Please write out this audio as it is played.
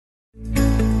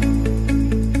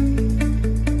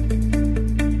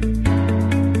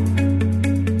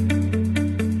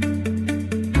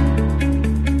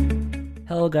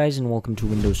guys, and welcome to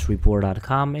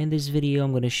windowsreport.com. In this video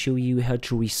I'm going to show you how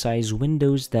to resize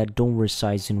windows that don't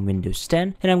resize in Windows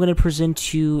 10, and I'm going to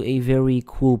present you a very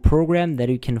cool program that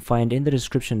you can find in the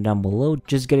description down below.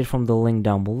 Just get it from the link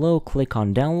down below, click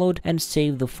on download and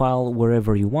save the file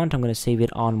wherever you want. I'm going to save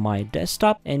it on my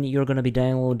desktop, and you're going to be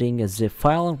downloading a zip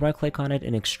file. Right click on it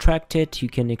and extract it. You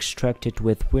can extract it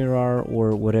with WinRAR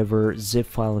or whatever zip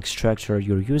file extractor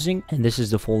you're using, and this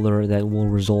is the folder that will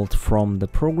result from the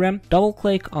program. Double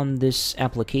click on this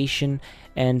application,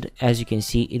 and as you can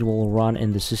see, it will run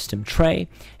in the system tray.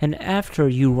 And after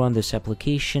you run this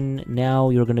application,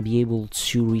 now you're going to be able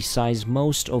to resize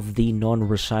most of the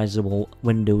non-resizable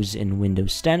windows in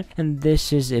Windows 10, and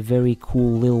this is a very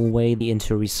cool little way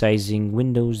into resizing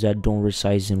windows that don't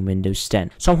resize in Windows 10.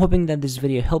 So I'm hoping that this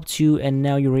video helped you, and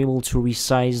now you're able to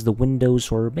resize the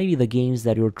windows or maybe the games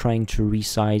that you're trying to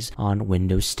resize on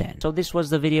Windows 10. So this was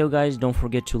the video, guys. Don't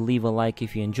forget to leave a like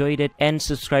if you enjoyed it, and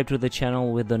subscribe to the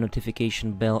channel with the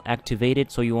notification bell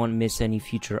activated so you won't miss any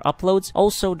future uploads.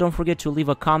 Also, don't forget to leave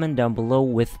a comment down below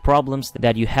with problems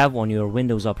that you have on your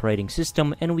Windows operating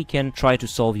system, and we can try to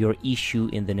solve your issue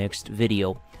in the next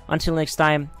video. Until next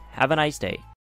time, have a nice day.